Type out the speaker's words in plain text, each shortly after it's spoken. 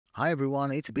Hi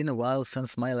everyone, it's been a while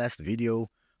since my last video.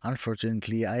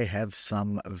 Unfortunately, I have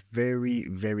some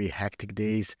very hectic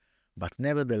days, but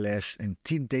nevertheless, in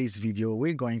today's video,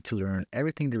 we're going to learn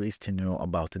everything there is to know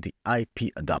about the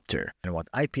IP adapter. And what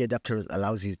IP adapters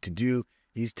allows you to do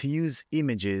is to use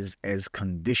images as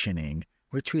conditioning,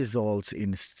 which results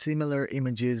in similar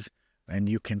images, and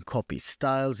you can copy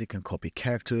styles, you can copy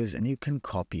characters, and you can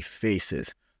copy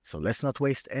faces. So let's not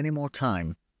waste any more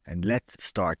time and let's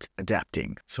start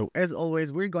adapting. So as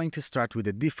always, we're going to start with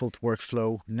the default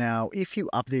workflow. Now, if you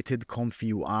updated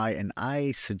ComfyUI, and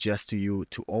I suggest to you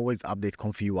to always update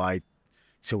ComfyUI,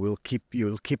 so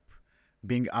you'll keep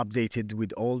being updated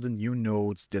with all the new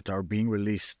nodes that are being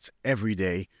released every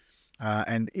day.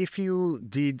 And if you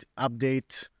did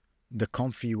update the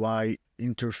ComfyUI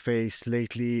interface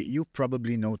lately, you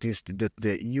probably noticed that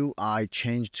the UI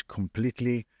changed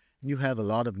completely. You have a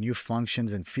lot of new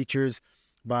functions and features,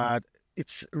 but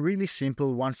it's really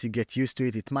simple once you get used to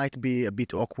it. It might be a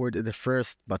bit awkward at the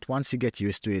first, but once you get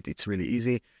used to it, it's really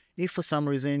easy. If for some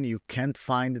reason you can't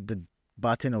find the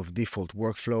button of default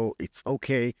workflow, it's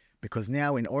okay, because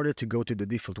now in order to go to the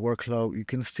default workflow, you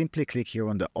can simply click here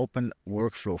on the open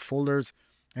workflow folders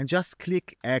and just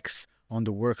click X on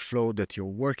the workflow that you're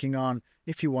working on.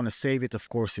 If you want to save it, of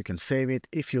course, you can save it.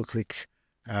 If you click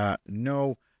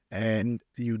no, and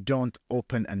you don't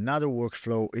open another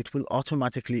workflow, it will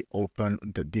automatically open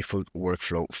the default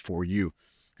workflow for you.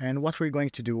 And what we're going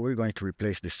to do, we're going to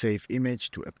replace the save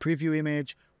image to a preview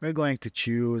image. We're going to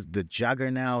choose the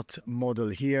Juggernaut model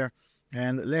here,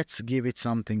 and let's give it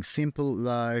something simple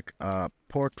like a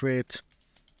portrait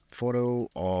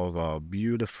photo of a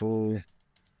beautiful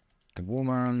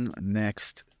woman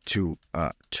next to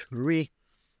a tree.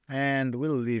 And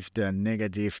we'll leave the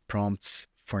negative prompts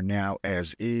for now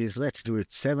as is. Let's do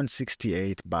it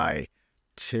 768 by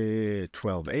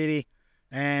 1280,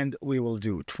 and we will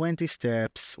do 20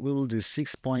 steps. We will do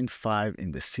 6.5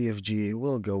 in the CFG.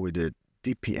 We'll go with the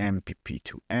DPM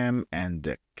PP2M and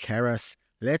the Keras.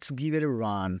 Let's give it a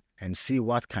run and see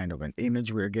what kind of an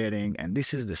image we're getting. And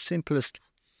this is the simplest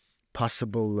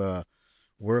possible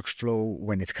workflow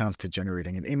when it comes to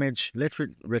generating an image. Let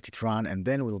it run, and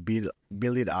then we'll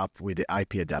build it up with the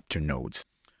IP adapter nodes.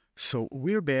 So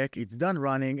we're back, it's done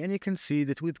running, and you can see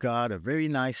that we've got a very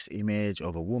nice image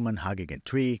of a woman hugging a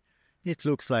tree. It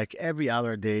looks like every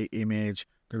other day image.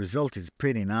 The result is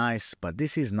pretty nice, but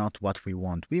this is not what we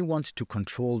want. We want to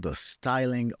control the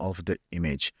styling of the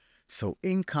image. So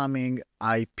incoming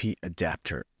IP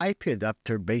adapter. IP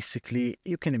adapter, basically,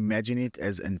 you can imagine it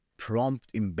as a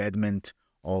prompt embedment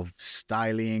of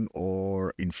styling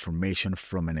or information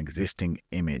from an existing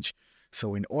image.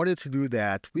 So in order to do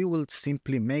that, we will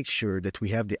simply make sure that we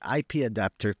have the IP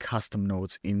adapter custom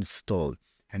nodes installed.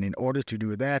 And in order to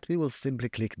do that, we will simply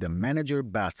click the manager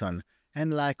button.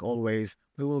 And like always,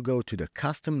 we will go to the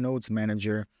custom nodes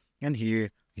manager. And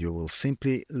here you will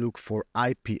simply look for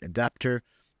IP adapter.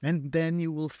 And then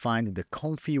you will find the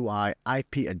ComfyUI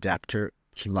IP adapter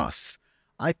plus.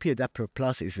 IP adapter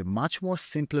plus is a much more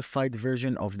simplified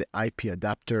version of the IP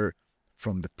adapter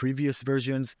from the previous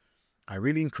versions. I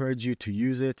really encourage you to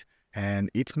use it, and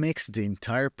it makes the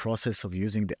entire process of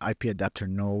using the IP adapter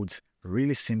nodes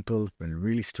really simple and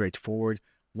really straightforward.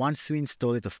 Once you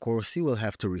install it, of course, you will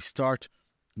have to restart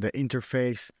the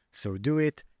interface. So do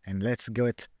it, and let's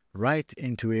get right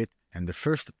into it. And the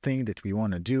first thing that we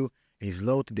want to do is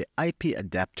load the IP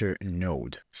adapter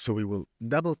node. So we will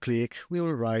double click, we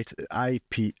will write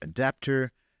IP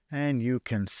adapter, and you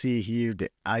can see here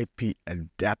the IP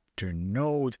adapter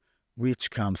node,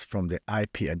 which comes from the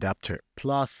IP adapter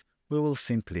plus. We will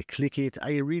simply click it.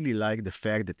 I really like the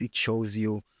fact that it shows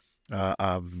you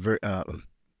a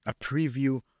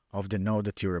preview of the node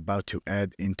that you're about to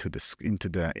add into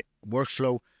the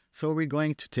workflow. So we're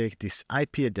going to take this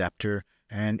IP adapter,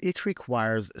 and it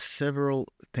requires several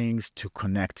things to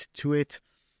connect to it,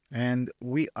 and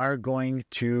we are going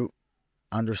to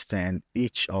understand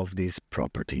each of these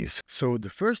properties. So the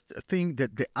first thing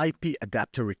that the IP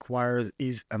adapter requires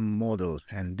is a model,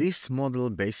 and this model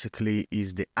basically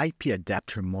is the IP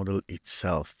adapter model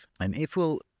itself. And if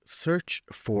we'll search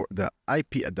for the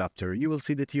IP adapter, you will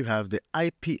see that you have the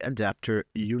IP adapter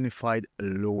unified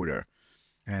loader,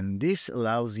 and this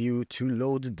allows you to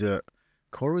load the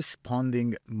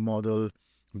corresponding model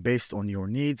based on your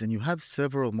needs, and you have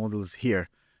several models here.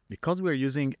 Because we're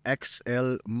using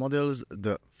XL models,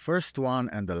 the first one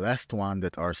and the last one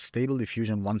that are Stable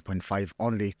Diffusion 1.5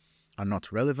 only are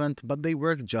not relevant, but they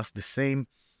work just the same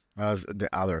as the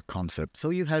other concept. So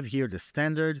you have here the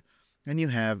standard, and you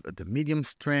have the medium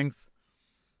strength,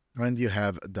 and you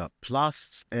have the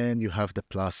plus, and you have the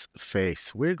plus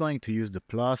face. We're going to use the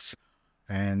plus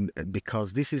And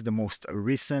because this is the most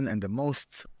recent and the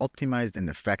most optimized and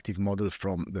effective model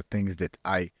from the things that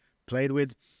I played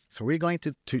with. So we're going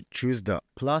to choose the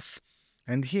plus,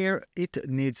 and here it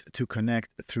needs to connect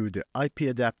through the IP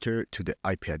adapter to the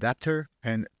IP adapter,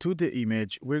 and to the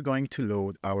image we're going to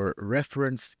load our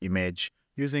reference image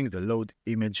using the load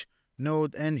image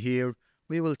node. And here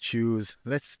we will choose,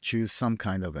 let's choose some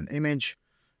kind of an image,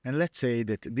 and let's say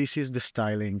that this is the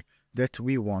styling that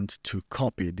we want to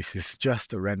copy. This is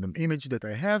just a random image that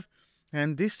I have,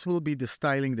 and this will be the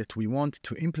styling that we want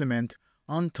to implement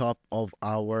on top of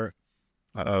our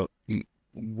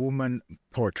woman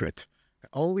portrait.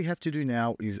 All we have to do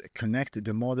now is connect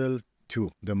the model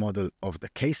to the model of the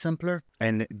case sampler,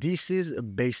 and this is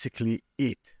basically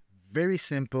it. Very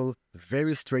simple,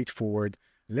 very straightforward.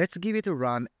 Let's give it a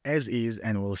run as is,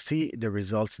 and we'll see the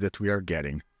results that we are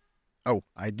getting. Oh,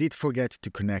 I did forget to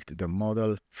connect the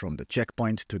model from the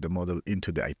checkpoint to the model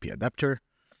into the IP adapter.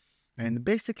 And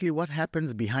basically what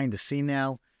happens behind the scene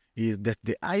now is that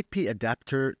the IP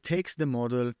adapter takes the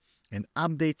model and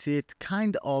updates it,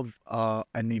 kind of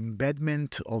an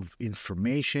embedment of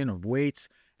information, of weights,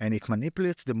 and it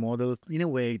manipulates the model in a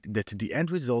way that the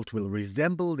end result will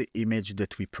resemble the image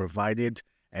that we provided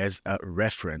as a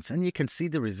reference. And you can see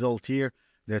the result here,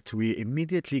 that we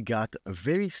immediately got a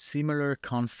very similar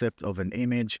concept of an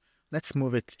image. Let's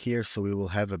move it here so we will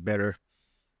have a better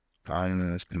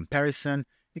comparison.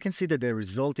 You can see that the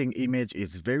resulting image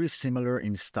is very similar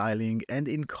in styling and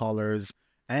in colors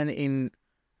and in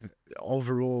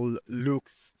overall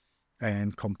looks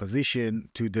and composition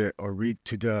to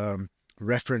the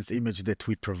reference image that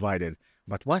we provided.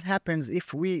 But what happens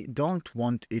if we don't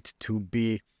want it to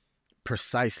be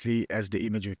precisely as the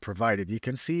image we provided? You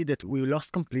can see that we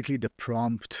lost completely the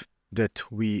prompt that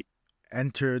we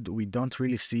entered. We don't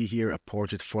really see here a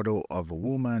portrait photo of a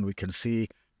woman. We can see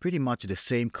pretty much the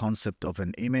same concept of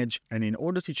an image. And in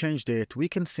order to change that, we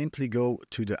can simply go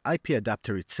to the IP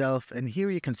adapter itself. And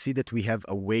here you can see that we have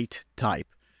a weight type.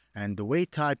 And the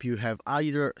weight type, you have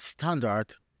either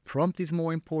standard, prompt is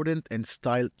more important, and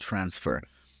style transfer.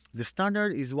 The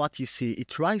standard is what you see. It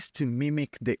tries to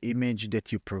mimic the image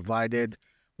that you provided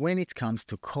when it comes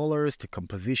to colors, to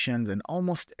compositions, and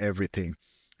almost everything.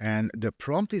 And the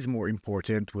prompt is more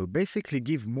important, will basically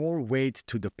give more weight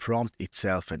to the prompt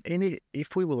itself. And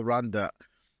if we will run the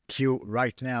queue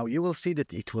right now, you will see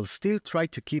that it will still try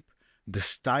to keep the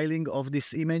styling of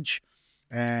this image,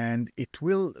 and it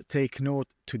will take note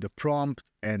to the prompt,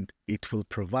 and it will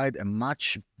provide a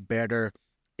much better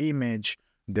image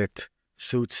that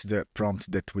suits the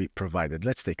prompt that we provided.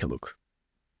 Let's take a look.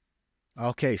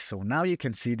 Okay, so now you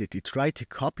can see that it tried to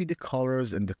copy the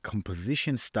colors and the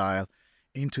composition style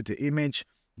into the image,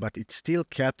 but it still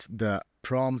kept the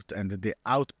prompt and the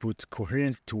output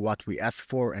coherent to what we asked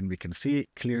for, and we can see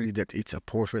clearly that it's a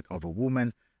portrait of a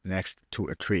woman next to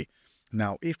a tree.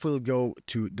 Now, if we'll go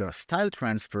to the style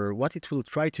transfer, what it will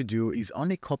try to do is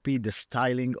only copy the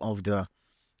styling of the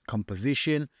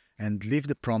composition and leave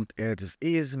the prompt as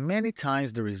is. Many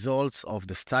times the results of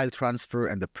the style transfer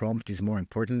and the prompt is more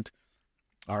important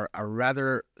are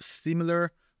rather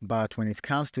similar, but when it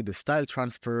comes to the style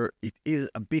transfer, it is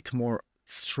a bit more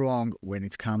strong when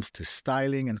it comes to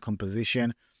styling and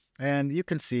composition. And you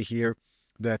can see here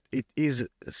that it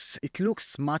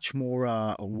looks much more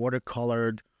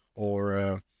watercolored,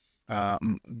 or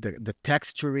the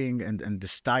texturing and the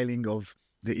styling of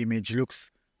the image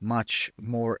looks much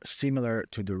more similar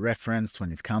to the reference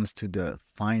when it comes to the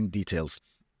fine details.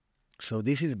 So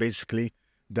this is basically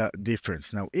the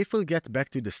difference. Now, if we'll get back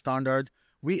to the standard,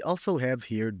 we also have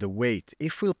here the weight.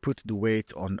 If we'll put the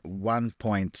weight on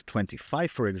 1.25,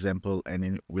 for example,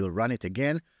 and we'll run it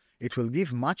again, it will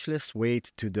give much less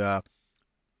weight to the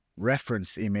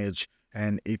reference image,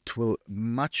 and it will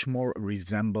much more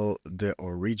resemble the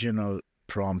original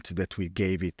prompt that we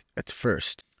gave it at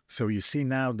first. So you see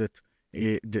now that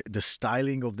the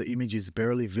styling of the image is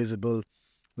barely visible.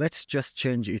 Let's just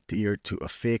change it here to a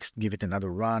fixed, give it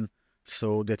another run,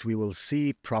 so that we will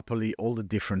see properly all the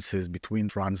differences between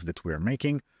runs that we're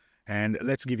making. And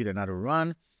let's give it another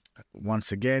run,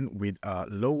 once again with a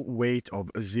low weight of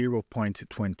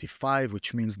 0.25,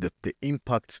 which means that the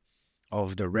impact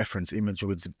of the reference image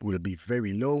will be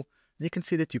very low. You can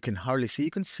see that you can hardly see.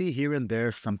 You can see here and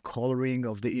there some coloring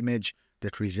of the image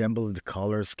that resembles the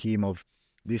color scheme of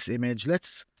this image.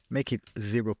 Let's make it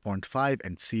 0.5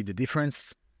 and see the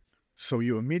difference. So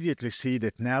you immediately see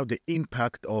that now the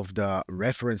impact of the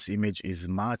reference image is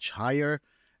much higher,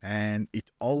 and it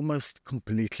almost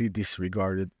completely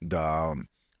disregarded the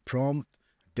prompt.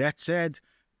 That said,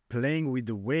 playing with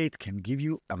the weight can give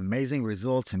you amazing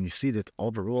results, and you see that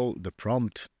overall the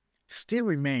prompt still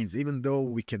remains. Even though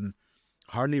we can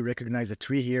hardly recognize a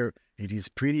tree here, it is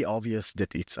pretty obvious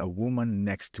that it's a woman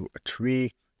next to a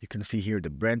tree. You can see here the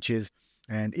branches.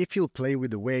 And if you play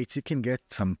with the weights, you can get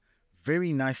some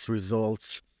very nice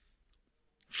results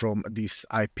from this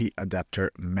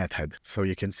IP-Adapter method. So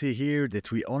you can see here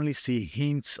that we only see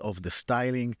hints of the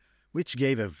styling, which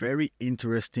gave a very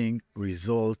interesting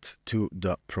result to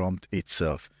the prompt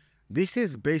itself. This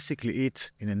is basically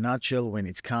it in a nutshell when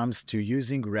it comes to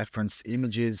using reference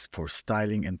images for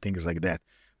styling and things like that.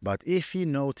 But if you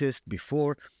noticed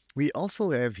before, we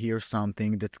also have here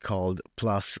something that's called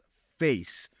plus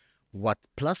face. What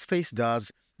plus face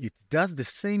does, it does the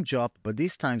same job, but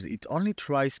this time it only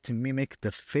tries to mimic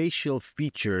the facial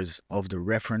features of the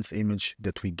reference image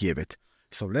that we give it.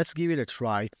 So let's give it a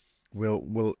try.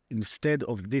 We'll instead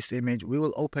of this image, we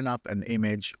will open up an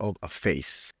image of a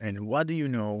face. And what do you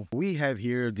know? We have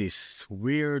here this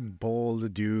weird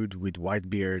bald dude with white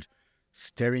beard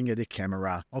staring at the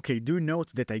camera. Okay, do note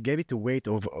that I gave it a weight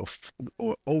of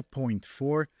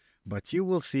 0.4, but you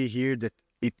will see here that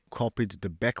it copied the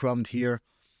background here.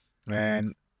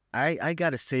 And I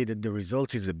gotta say that the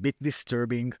result is a bit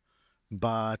disturbing,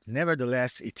 but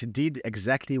nevertheless, it did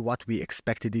exactly what we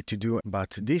expected it to do.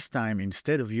 But this time,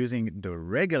 instead of using the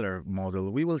regular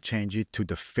model, we will change it to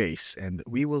the face, and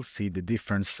we will see the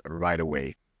difference right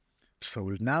away.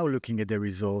 So now looking at the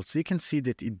results, you can see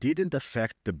that it didn't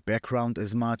affect the background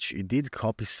as much. It did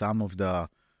copy some of the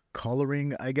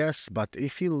coloring, I guess. But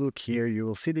if you look here, you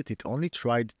will see that it only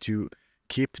tried to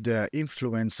keep the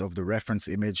influence of the reference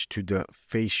image to the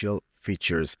facial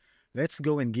features. Let's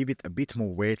go and give it a bit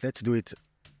more weight. Let's do it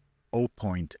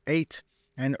 0.8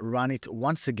 and run it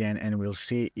once again, and we'll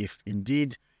see if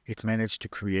indeed it managed to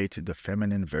create the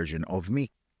feminine version of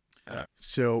me.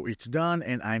 So it's done,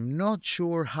 and I'm not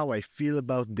sure how I feel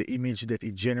about the image that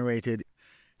it generated.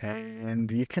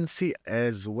 And you can see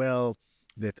as well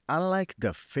that unlike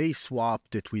the face swap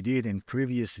that we did in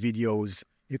previous videos,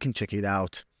 you can check it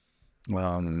out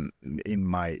in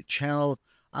my channel.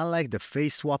 Unlike the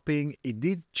face swapping, it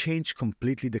did change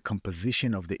completely the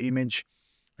composition of the image,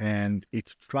 and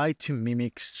it tried to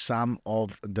mimic some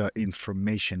of the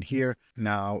information here.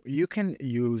 Now, you can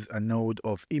use a node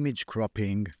of image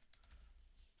cropping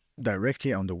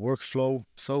directly on the workflow.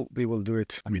 So we will do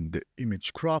it, the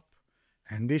image crop,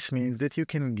 and this means that you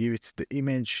can give it the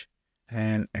image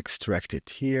and extract it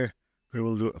here. We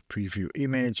will do a preview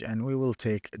image, and we will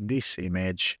take this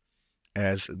image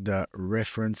as the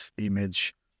reference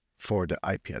image for the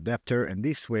IP adapter, and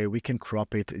this way we can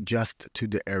crop it just to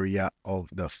the area of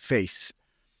the face.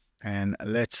 And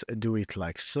let's do it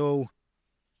like so.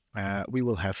 We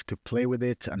will have to play with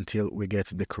it until we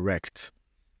get the correct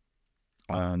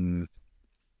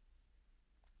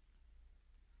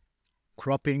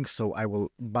cropping. So I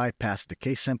will bypass the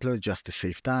case sampler just to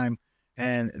save time,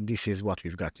 and this is what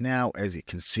we've got now. As you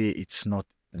can see, it's not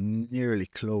nearly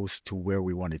close to where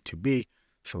we want it to be.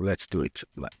 So let's do it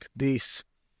like this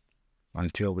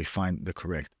until we find the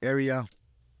correct area.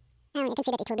 And you can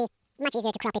see that it will be much easier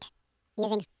to crop it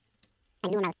using a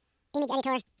normal image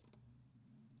editor.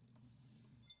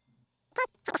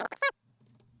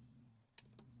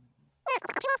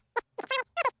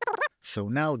 So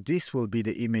now this will be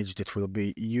the image that will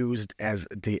be used as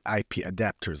the IP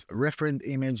adapter's reference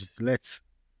image. Let's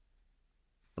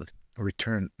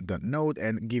return the node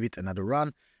and give it another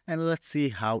run, and let's see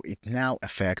how it now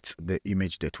affects the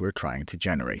image that we're trying to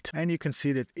generate. And you can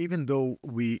see that even though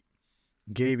we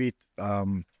gave it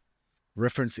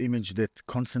reference image that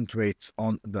concentrates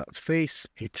on the face,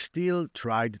 it still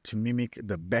tried to mimic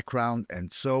the background.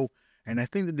 And I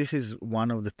think that this is one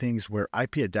of the things where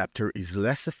IP-Adapter is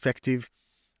less effective,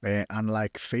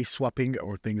 unlike face swapping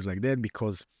or things like that,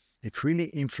 because it really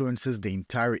influences the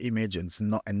entire image and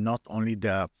not only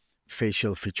the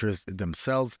facial features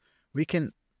themselves. We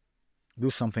can do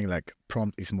something like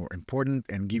prompt is more important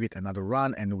and give it another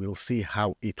run, and we'll see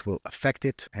how it will affect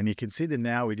it. And you can see that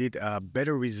now we did a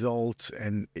better result,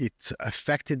 and it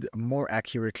affected more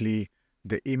accurately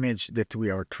the image that we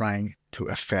are trying to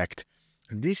affect.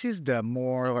 This is the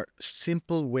more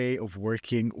simple way of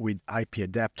working with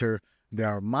IP-Adapter. There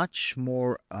are much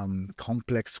more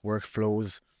complex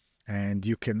workflows, and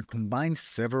you can combine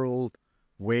several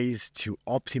ways to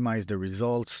optimize the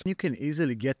results. You can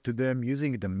easily get to them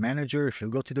using the manager. If you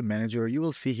go to the manager, you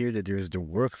will see here that there is the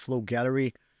workflow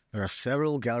gallery. There are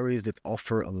several galleries that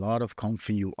offer a lot of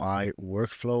ComfyUI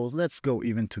workflows. Let's go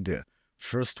even to the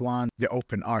first one, the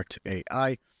OpenArt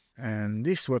AI. And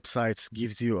this website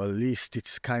gives you a list.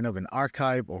 It's kind of an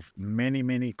archive of many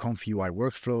ComfyUI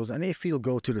workflows. And if you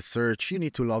go to the search, you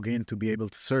need to log in to be able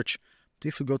to search.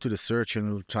 if you go to the search and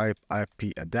you'll type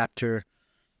IP-Adapter,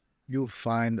 you'll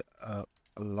find a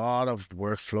lot of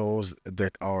workflows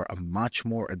that are a much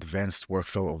more advanced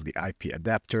workflow of the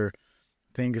IP-Adapter.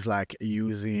 Things like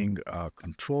using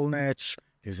control nets,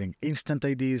 using instant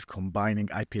IDs, combining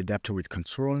IP-Adapter with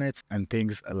control nets, and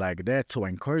things like that. So I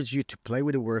encourage you to play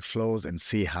with the workflows and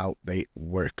see how they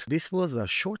work. This was a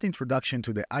short introduction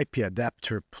to the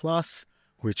IP-Adapter Plus,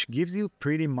 which gives you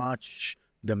pretty much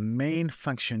the main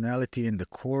functionality and the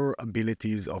core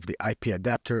abilities of the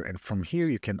IP-Adapter. And from here,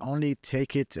 you can only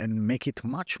take it and make it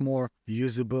much more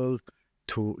usable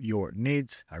to your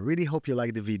needs. I really hope you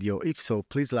liked the video. If so,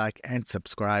 please like and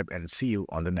subscribe, and see you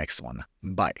on the next one.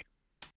 Bye.